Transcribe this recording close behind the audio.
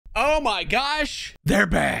Oh my gosh, they're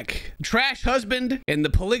back. Trash husband and the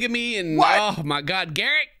polygamy and What? oh my God,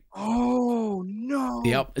 Garrett. Oh no.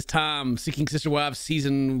 Yep, it's time. Seeking Sister Wives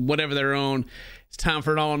season whatever they're on. It's time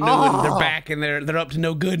for it all new, and they're back and they're up to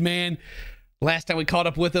no good, man. Last time we caught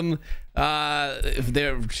up with them,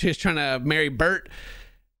 they're just trying to marry Bert.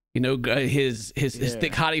 You know, his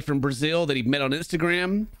thick hottie from Brazil that he met on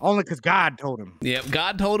Instagram. Only because God told him. Yep,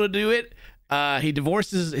 God told him to do it. He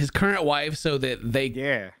divorces his current wife so that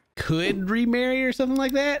they could remarry or something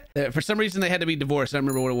like that. For some reason, they had to be divorced. I don't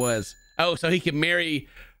remember what it was. Oh, so he could marry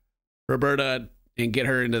Roberta and get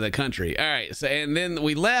her into the country. All right. So, and then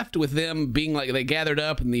we left with them being like, they gathered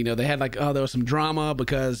up and, you know, they had like, oh, there was some drama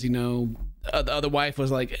because, you know, the other wife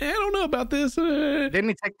was like, I don't know about this. Didn't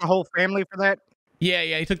he take the whole family for that?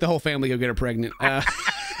 Yeah. He took the whole family to go get her pregnant.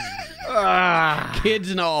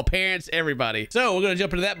 Kids and all, parents, everybody. So we're going to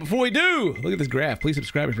jump into that. Before we do, look at this graph. Please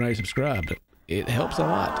subscribe if you're not already subscribed. It helps a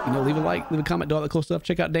lot. You know, leave a like, leave a comment, do all that cool stuff.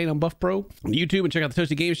 Check out Dane on Buff Pro on YouTube and check out the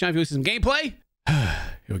Toasty Games channel if you want to see some gameplay.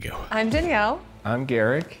 Here we go. I'm Danielle. I'm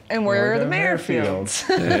Garrick. And we're the Merrifields.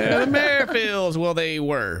 Yeah, the Merrifields. Well, they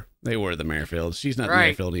were the Merrifields. She's not the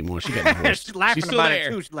Merrifield anymore. She got divorced. She's laughing about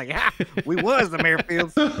it too. She's like, we was the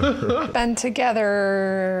Merrifields. Been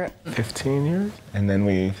together 15 years. And then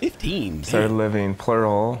we 15 started living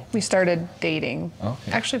plural. We started dating.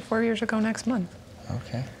 Okay. Actually 4 years ago next month.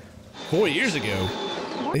 Okay. 4 years ago.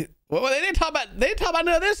 Well, they didn't talk about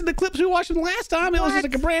none of this in the clips we watched them last time. It was just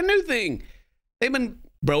like a brand new thing. They've been,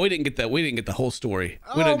 bro. We didn't get the whole story.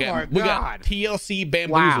 We got TLC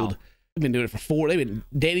bamboozled. They've been doing it for they've been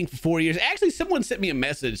dating for 4 years. Actually, someone sent me a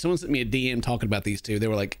message. Someone sent me a DM talking about these two. They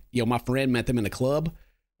were like, yo, my friend met them in a club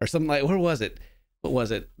or something like, where was it? What was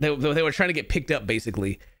it? They were trying to get picked up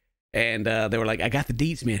basically. And they were like, I got the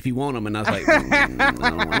deets, man, if you want them. And I was like, no,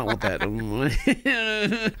 I don't want that.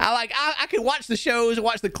 I can watch the shows,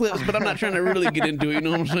 watch the clips, but I'm not trying to really get into it. You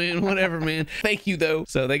know what I'm saying? Whatever, man. Thank you, though.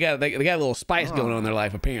 So they got a little spice going on in their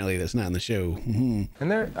life, apparently, that's not in the show. And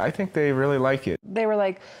I think they really like it. They were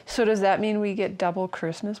like, so does that mean we get double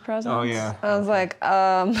Christmas presents? Oh, yeah. I was like,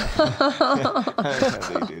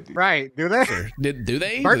 They did. Right. Do they? Sure. Do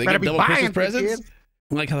they? Bert Do they better get be double buying Christmas for presents? kids.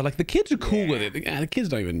 Like how the kids are cool with it. The kids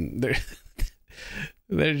don't even,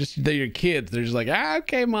 they're your kids. They're just like,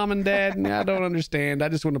 okay, mom and dad, I don't understand. I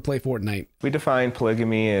just want to play Fortnite. We define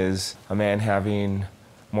polygamy as a man having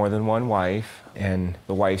more than one wife, and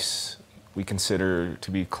the wives we consider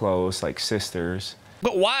to be close, like sisters.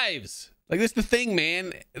 But wives, like that's the thing,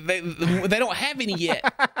 man. They don't have any yet.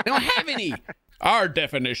 They don't have any. Our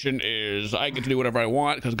definition is I get to do whatever I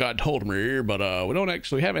want because God told me, but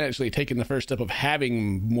we haven't actually taken the first step of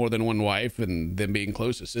having more than one wife and them being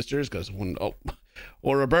close as sisters. Because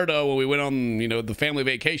or Roberto, when we went on, you know, the family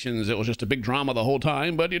vacations, it was just a big drama the whole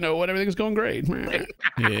time. But you know what, everything's going great.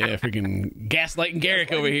 Yeah, freaking gaslighting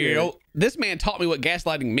Garrick over here. Oh, this man taught me what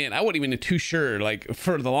gaslighting meant. I wasn't even too sure. Like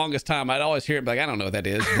for the longest time, I'd always hear it, like I don't know what that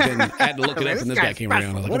is. But then I had to look it up, and this guy came around.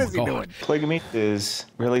 I was like, what oh is my he God. doing? Polygamy is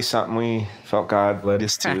really something we felt God led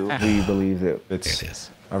us to. We believe that it's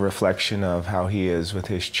a reflection of how he is with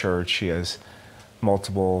his church. He has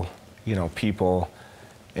multiple, you know, people,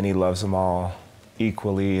 and he loves them all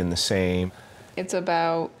equally and the same. it's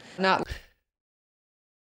about not.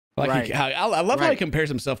 Like I love how he compares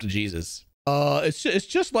himself to Jesus. It's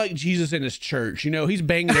just like Jesus in his church. You know, he's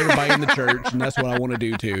banging everybody in the church, and that's what I want to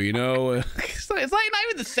do too. You know, it's like not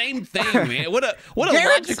even the same thing, man. What a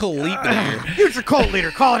logical leap there. Here's your cult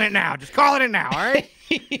leader calling it now. Just calling it now, all right?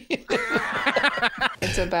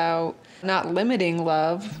 It's about not limiting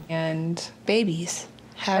love and babies,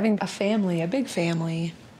 having a family, a big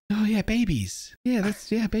family. Oh yeah, babies.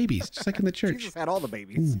 Yeah, babies. Just like in the church. Jesus had all the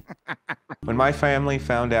babies. When my family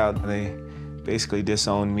found out, they basically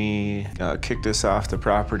disowned me, kicked us off the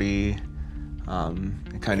property. It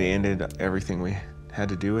kind of ended everything we had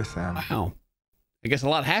to do with them. Wow. I guess a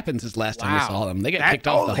lot happened since last time we saw them. They got kicked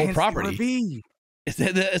off the whole property. Is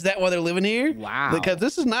that why they're living here? Wow. Because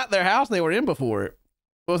this is not their house they were in before.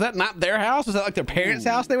 Was that not their house? Was that like their parents'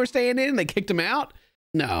 house they were staying in and they kicked them out?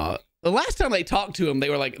 No. The last time they talked to him, they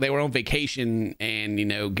were on vacation, and you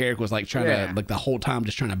know, Garrick was like trying to like the whole time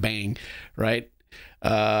just trying to bang, right?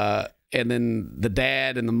 And then the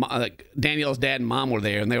dad and Danielle's dad and mom were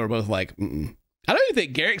there, and they were both like, mm-mm. I don't even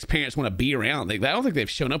think Garrick's parents want to be around. I don't think they've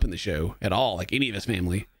shown up in the show at all, like any of his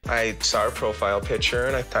family. I saw her profile picture,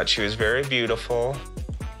 and I thought she was very beautiful.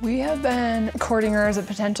 We have been courting her as a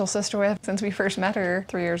potential sister wife since we first met her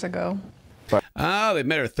 3 years ago. Oh, they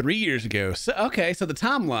met her 3 years ago. So, okay, so the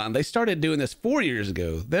timeline, they started doing this 4 years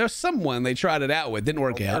ago. There's someone they tried it out with, didn't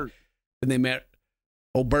work out. And they met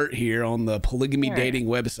old Bert here on the polygamy dating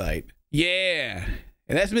website. Yeah.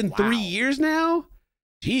 And that's been 3 years now?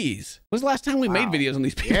 Jeez. When's the last time we made videos on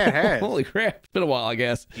these people? Yeah, it has. Holy crap. It's been a while, I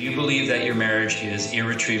guess. Do you believe that your marriage is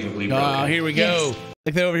irretrievably broken? Oh, here we go.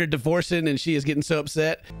 Like they're over here divorcing and she is getting so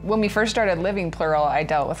upset. When we first started living plural, I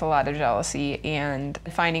dealt with a lot of jealousy, and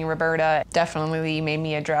finding Roberta definitely made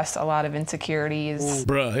me address a lot of insecurities.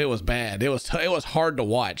 Bruh, it was bad. It was hard to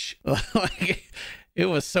watch. Like, it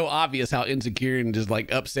was so obvious how insecure and just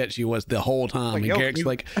like upset she was the whole time. Like, and yo, Garrick's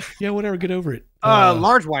like, yeah, whatever, get over it.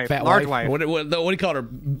 Large wife. Fat Large wife. wife. What do you call her?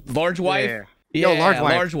 Large wife? Yeah. Yeah, Yo, large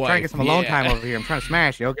wife. Large wife. Trying to get some alone time over here. I'm trying to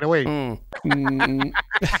smash, yo. Get away. Get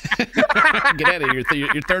out of here.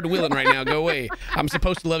 You're third wheeling right now. Go away. I'm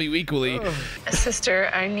supposed to love you equally. Sister,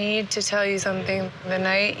 I need to tell you something. The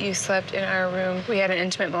night you slept in our room, we had an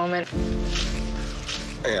intimate moment.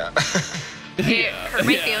 Yeah.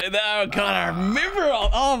 Oh God, I remember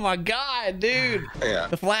oh my God, dude. Yeah.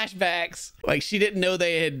 The flashbacks. Like she didn't know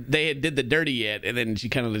they had did the dirty yet, and then she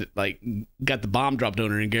kind of like got the bomb dropped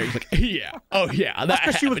on her, and Gary's like, yeah, oh yeah, That's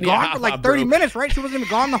because she was gone for like 30 minutes, right? She wasn't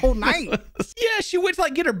even gone the whole night. Yeah, she went to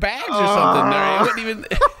like get her bags or something. It wasn't even.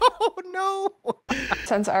 Oh no.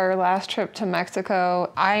 Since our last trip to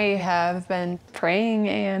Mexico, I have been praying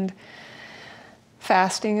and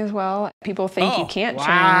fasting as well. People think you can't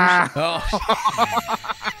change. Oh.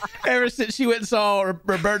 Ever since she went and saw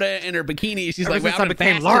Roberta in her bikini, she's like, well, I I've been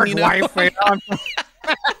became fasting, large you know? wife.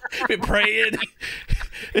 Been praying.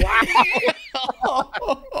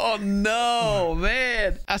 Oh no,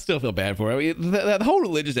 man! I still feel bad for her. I mean, the whole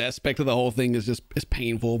religious aspect of the whole thing is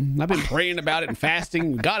painful. I've been praying about it and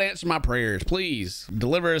fasting. God answer my prayers, please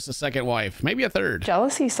deliver us a second wife, maybe a third.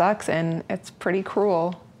 Jealousy sucks, and it's pretty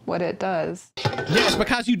cruel what it does. Yes,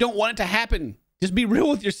 because you don't want it to happen. Just be real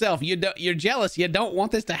with yourself. You're jealous. You don't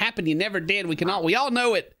want this to happen. You never did. We all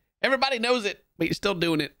know it. Everybody knows it, but you're still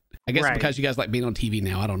doing it. I guess because you guys like being on TV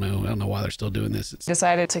now. I don't know why they're still doing this.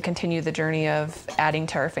 Decided to continue the journey of adding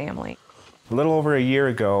to our family. A little over a year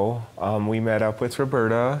ago, we met up with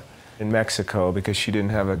Roberta in Mexico because she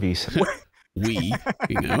didn't have a visa.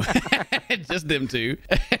 Just them two.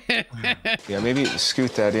 Yeah, maybe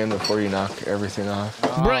scoot that in before you knock everything off.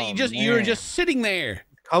 Bro, you were just sitting there.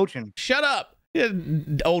 Coaching. Shut up. Yeah,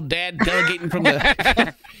 old dad delegating from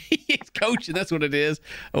the he's coaching, that's what it is.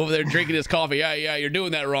 Over there drinking his coffee. Yeah, you're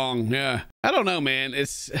doing that wrong. Yeah. I don't know, man.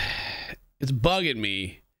 It's bugging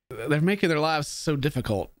me. They're making their lives so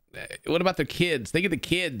difficult. What about their kids? Think of the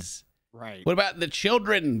kids. Right. What about the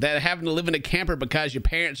children that are having to live in a camper because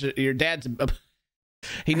your dad's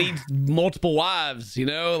he needs multiple wives, you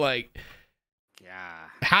know? Like, yeah.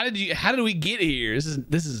 How did we get here? This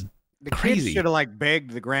is the crazy. Kids should have like begged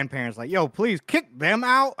the grandparents, like, "Yo, please kick them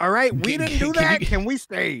out. All right, we didn't do that. Can we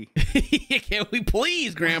stay? Can we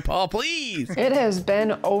please, Grandpa? Please." It has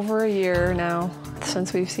been over a year now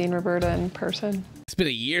since we've seen Roberta in person. It's been a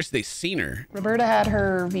year since they've seen her. Roberta had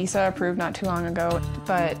her visa approved not too long ago,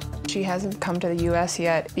 but she hasn't come to the U.S.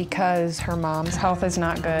 yet because her mom's health is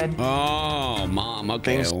not good. Oh, mom.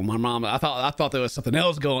 Okay. Well, my mom. I thought there was something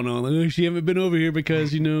else going on. Like, oh, she haven't been over here because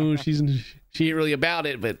she ain't really about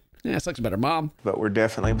it, but. Yeah, it sucks about her mom. But we're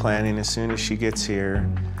definitely planning as soon as she gets here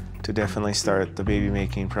to definitely start the baby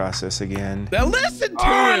making process again. Now listen to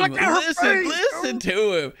him. Listen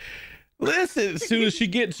to him. Listen, as soon as she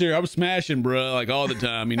gets here, I'm smashing, bro, like all the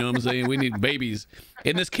time. You know what I'm saying? We need babies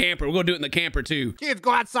in this camper. We're going to do it in the camper, too. Kids,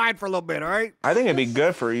 go outside for a little bit, all right? I think it'd be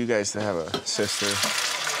good for you guys to have a sister.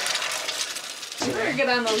 You better get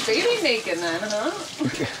on those baby making then, huh?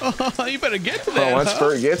 Oh, you better get to that. Well, once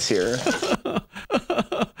Bert gets here.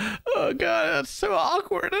 Oh, God, that's so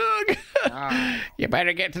awkward. You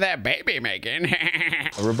better get to that baby making.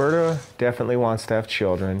 Roberta definitely wants to have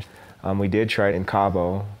children. We did try it in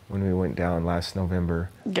Cabo when we went down last November.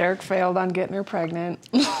 Garrick failed on getting her pregnant.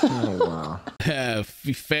 Oh, wow.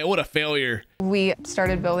 What a failure. We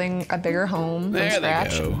started building a bigger home from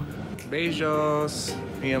scratch. There they go. Beijos,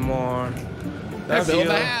 mi amor. They're building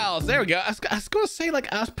a house. There we go. I was going to say,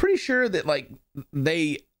 like, I was pretty sure that, like,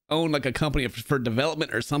 they own, like, a company for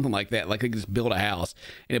development or something like that. Like, they just build a house.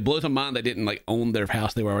 And it blows my mind they didn't, like, own their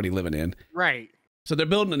house they were already living in. Right. So they're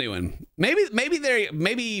building a new one.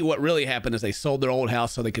 Maybe what really happened is they sold their old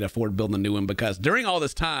house so they could afford building a new one, because during all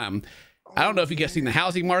this time, I don't know if you guys seen the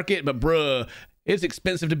housing market, but bruh, it's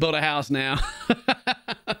expensive to build a house now.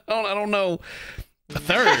 I don't know. A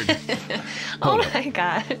third. Oh my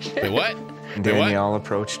gosh. Wait, what? Danielle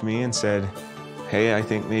approached me and said, "Hey, I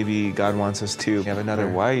think maybe God wants us to have another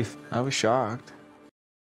wife." I was shocked.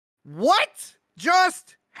 What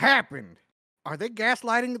just happened? Are they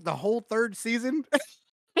gaslighting the whole third season?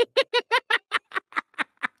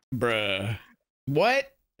 Bruh. What?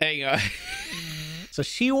 Hang on. So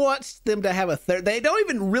she wants them to have a third. They don't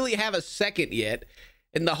even really have a second yet.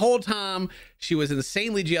 And the whole time she was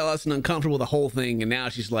insanely jealous and uncomfortable with the whole thing. And now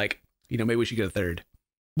she's like, maybe we should get a third.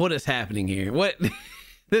 What is happening here? What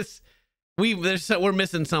we're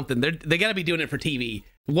missing something. They got to be doing it for TV.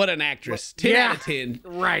 What an actress. 10 out of 10.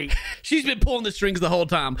 Right. She's been pulling the strings the whole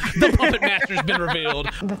time. The puppet master's been revealed.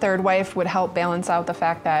 The third wife would help balance out the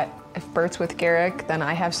fact that if Bert's with Garrick, then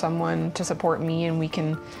I have someone to support me and we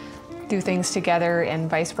can do things together and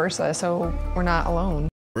vice versa. So we're not alone.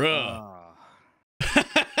 Bruh.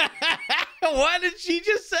 What did she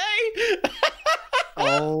just say?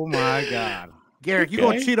 Oh my God. Garrick, you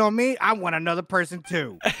gonna cheat on me? I want another person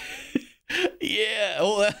too. Yeah,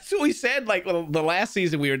 well, that's what we said. Like the last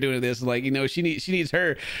season we were doing this, like she needs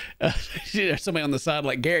her, she needs somebody on the side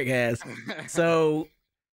like Garrick has. So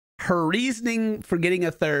her reasoning for getting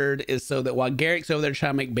a third is so that while Garrick's over there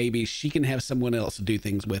trying to make babies, she can have someone else to do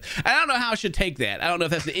things with. I don't know how I should take that. I don't know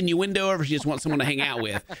if that's the innuendo or if she just wants someone to hang out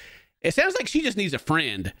with. It sounds like she just needs a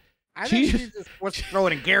friend. I think she just wants to throw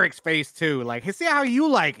it in Garrick's face too. Like, see how you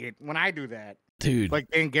like it when I do that, dude. Like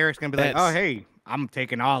then Garrick's gonna be like, oh hey, I'm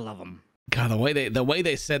taking all of them. God, the way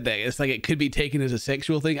they said that, it's like it could be taken as a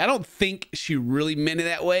sexual thing. I don't think she really meant it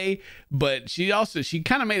that way, but she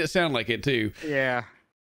kind of made it sound like it too. Yeah.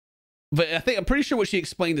 But I'm pretty sure what she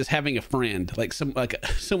explained is having a friend, like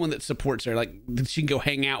someone that supports her, like that she can go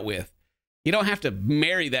hang out with. You don't have to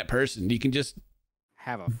marry that person. You can just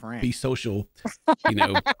have a friend, be social,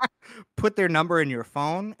 Put their number in your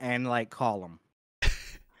phone and like call them.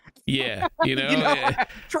 Yeah,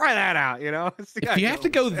 try that out. If you have to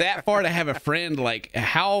go that far to have a friend, like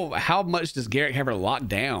how much does Garrick have her locked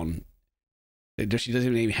down? She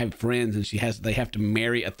doesn't even have friends, and they have to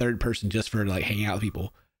marry a third person just for her to like hang out with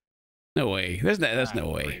people. No way. That's no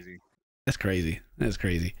way. Crazy. That's crazy. That's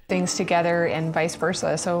crazy. Things together and vice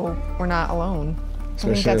versa, so we're not alone. I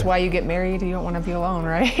think that's why you get married. You don't want to be alone,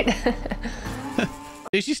 right?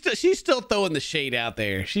 Dude, she's still throwing the shade out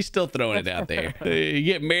there. She's still throwing it out there. You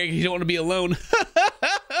get married, you don't want to be alone.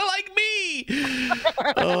 Like me.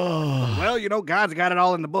 Oh. Well, God's got it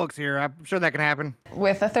all in the books here. I'm sure that can happen.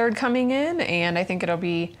 With a third coming in, and I think it'll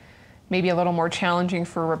be maybe a little more challenging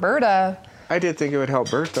for Roberta. I did think it would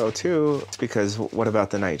help Bert, though, too, because what about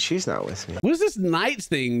the night she's not with me? What is this nights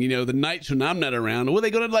thing, the nights when I'm not around? Are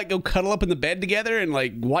they going to, go cuddle up in the bed together and,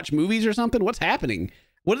 watch movies or something? What's happening?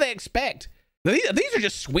 What do they expect? These are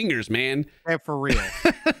just swingers, man. Yeah, for real.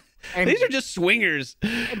 And these are just swingers.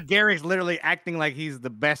 And Gary's literally acting like he's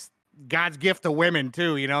the best, God's gift to women,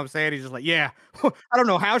 too. You know what I'm saying? He's just like, yeah, I don't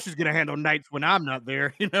know how she's going to handle nights when I'm not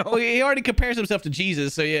there, Well, he already compares himself to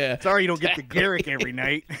Jesus, so yeah. Sorry you don't get the Garrick every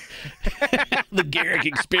night. The Garrick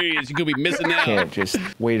experience, you're going to be missing out. Can't just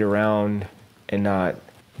wait around and not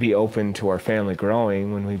be open to our family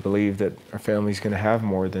growing when we believe that our family's going to have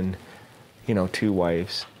more than, 2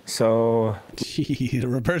 wives. So,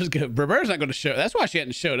 Roberta's not going to show. That's why she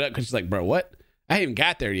hadn't showed up, because she's like, bro, what? I haven't even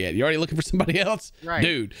got there yet. You already looking for somebody else, right.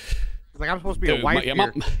 Dude? Like, I'm supposed to be a wife.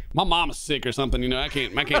 My mom is sick or something. I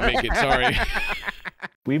can't make it. Sorry.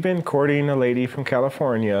 We've been courting a lady from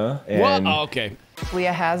California. And what? Oh, okay.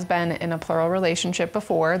 Leah has been in a plural relationship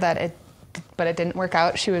before but it didn't work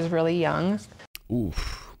out. She was really young. Ooh,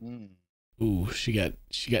 she got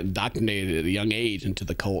indoctrinated at a young age into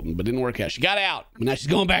the cult, but it didn't work out. She got out, but now she's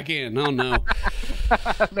going back in. Oh no.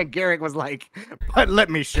 Then Garrick was like, but let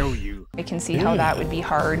me show you. I can see how that would be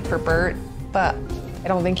hard for Bert, but I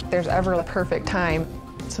don't think there's ever a perfect time.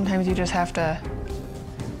 Sometimes you just have to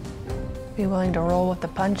be willing to roll with the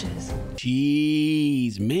punches.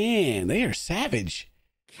 Jeez, man, they are savage.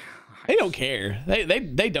 They don't care.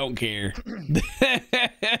 They don't care.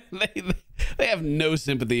 They have no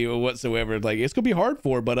sympathy whatsoever. Like, it's gonna be hard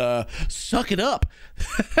for her, but suck it up.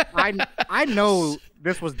 I know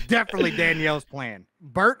this was definitely Danielle's plan.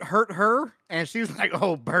 Bert hurt her, and she was like,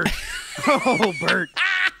 "Oh, Bert, oh, Bert,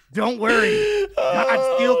 don't worry,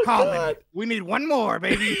 God's still calling. God. We need one more,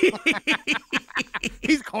 baby.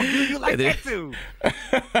 He's gonna do you like that too."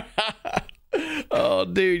 Oh,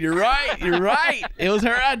 dude, you're right. You're right. It was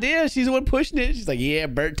her idea. She's the one pushing it. She's like, yeah,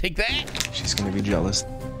 Bert, take that. She's going to be jealous.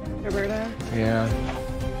 Roberta? Yeah.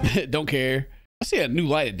 Don't care. I see a new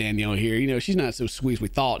light at Danielle here. She's not so sweet as we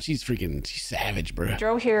thought. She's savage, bro.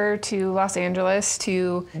 Drove here to Los Angeles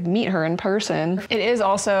to meet her in person. It is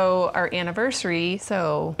also our anniversary,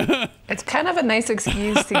 so it's kind of a nice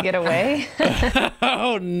excuse to get away.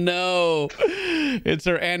 Oh, no. It's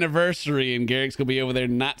her anniversary, and Garrick's going to be over there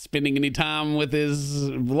not spending any time with his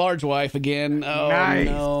large wife again. Oh, nice.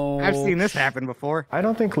 No. I've seen this happen before. I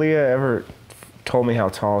don't think Leah ever told me how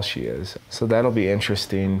tall she is, so that'll be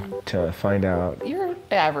interesting to find out. You're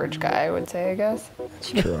Average guy, I would say, I guess.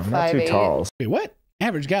 It's true. I'm not too 5'8". tall. Wait, what?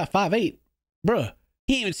 Average guy, 5'8". Bruh,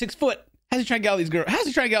 he ain't even 6 foot. How's he trying to get all these girls? How's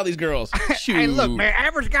he trying to get all these girls? Shoot. Hey, look, man.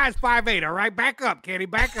 Average guy's 5'8", all right? Back up, Kenny.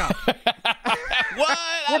 Back up. What?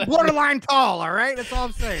 We're borderline tall, all right? That's all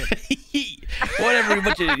I'm saying. Whatever,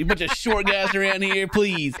 you bunch of short guys around here,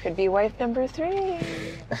 please. Could be wife number 3.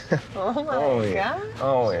 Oh my God.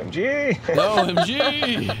 OMG.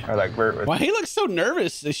 OMG. I like Bert with Wow, he looks so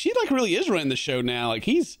nervous. She like really is running the show now. Like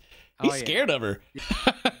he's scared of her.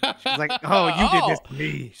 She's like, oh, you did this to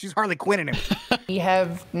me. She's Harley Quinn in him. We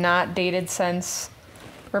have not dated since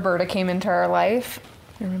Roberta came into our life.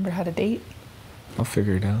 Remember how to date? I'll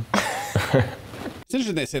figure it out. It's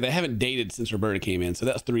interesting they say they haven't dated since Roberta came in, so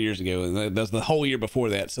that's 3 years ago, and that was the whole year before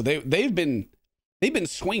that. So they've been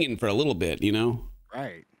swinging for a little bit, you know.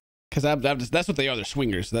 Right. Because that's what they are. They're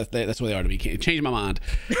swingers. That's what they are to me. Change my mind.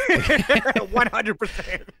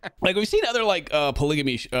 100%. Like we've seen other like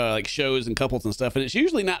polygamy like shows and couples and stuff, and it's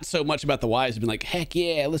usually not so much about the wives being like, heck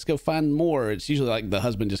yeah, let's go find more. It's usually like the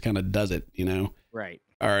husband just kind of does it, you know. Right.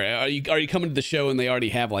 Or are you coming to the show and they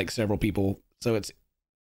already have like several people, so it's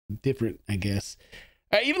different, I guess.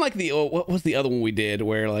 Even like what was the other one we did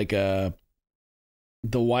where like the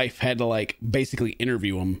wife had to like basically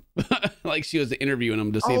interview him. Like she was interviewing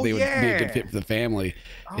them to see if they would be a good fit for the family.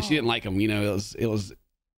 And she didn't like him, you know. It was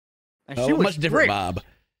a much different vibe.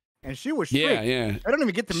 And she was strict. Yeah. I don't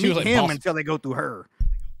even get to meet like him until they go through her.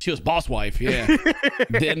 She was boss wife, yeah.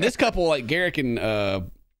 Then this couple, like Garrick and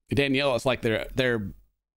Danielle, it's like they're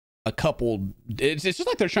a couple. It's just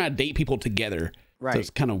like they're trying to date people together. Right. So it's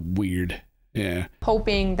kind of weird. Yeah.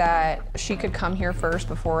 Hoping that she could come here first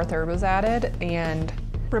before a third was added, and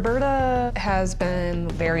Roberta has been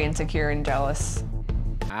very insecure and jealous.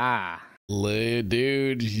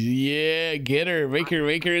 Dude, yeah, get her, make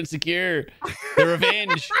her insecure. The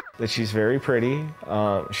revenge. that she's very pretty.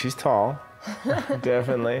 She's tall,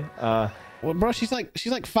 definitely. Well, bro, she's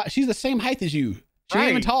the same height as you. She ain't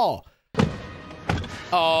even tall.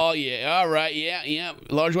 Oh yeah, all right, yeah.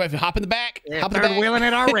 Large wife, hop in the back. Yeah, third wheeling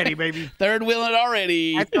it already, baby. Third wheeling it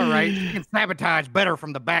already. That's all right. She can sabotage better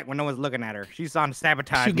from the back when no one's looking at her. She's on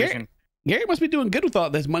sabotage mission. Gary must be doing good with all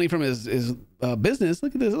this money from his business.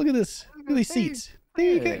 Look at this. Look at these seats.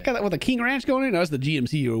 Hey, got that with a King Ranch going in. No, it's the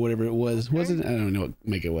GMC or whatever it was. Wasn't? I don't know what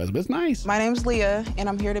make it was, but it's nice. My name's Leah, and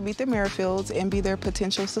I'm here to meet the Merrifields and be their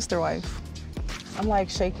potential sister wife. I'm like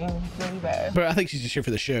shaking really bad. But I think she's just here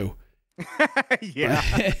for the show. Yeah.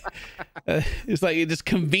 It's like it just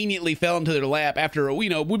conveniently fell into their lap after,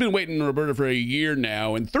 we've been waiting on Roberta for a year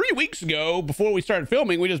now, and 3 weeks ago before we started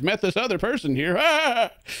filming we just met this other person here.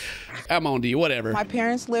 I'm on to you, whatever. My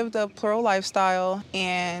parents lived a plural lifestyle,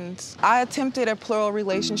 and I attempted a plural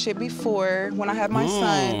relationship before when I had my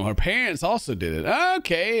son. Her parents also did it.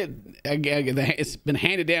 Okay, it's been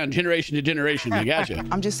handed down generation to generation. I gotcha.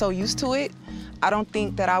 I'm just so used to it. I don't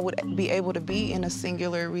think that I would be able to be in a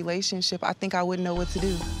singular relationship. I think I wouldn't know what to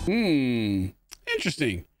do.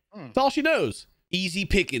 Interesting. That's all she knows. Easy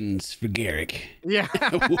pickings for Garrick. Yeah.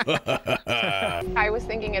 I was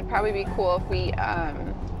thinking it'd probably be cool if we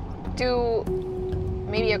do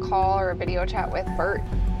maybe a call or a video chat with Bert.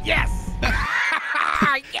 Yes.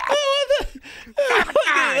 Yes.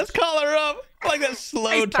 Let's call her up. I like that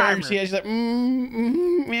slow term she has. She's like,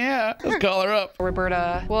 yeah, let's call her up.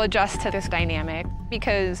 Roberta will adjust to this dynamic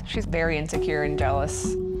because she's very insecure and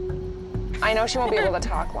jealous. I know she won't be able to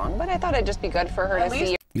talk long, but I thought it'd just be good for her to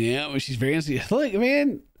see. Yeah, well, she's very insecure. Look,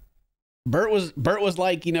 man, Bert was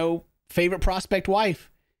like, favorite prospect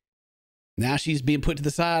wife. Now she's being put to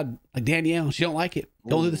the side like Danielle. She don't like it.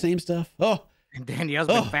 Don't do the same stuff. Oh, and Danielle's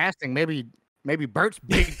been fasting. Maybe Bert's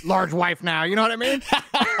big, large wife now. You know what I mean?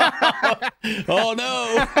 Oh,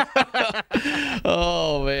 no.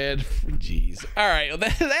 Oh, man. Jeez. All right. Well,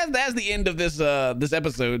 that's the end of this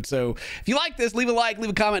episode. So if you like this, leave a like,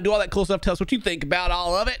 leave a comment, do all that cool stuff. Tell us what you think about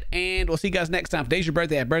all of it. And we'll see you guys next time. Today's your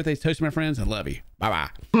birthday. Happy birthday. Toast to my friends. I love you. Bye-bye.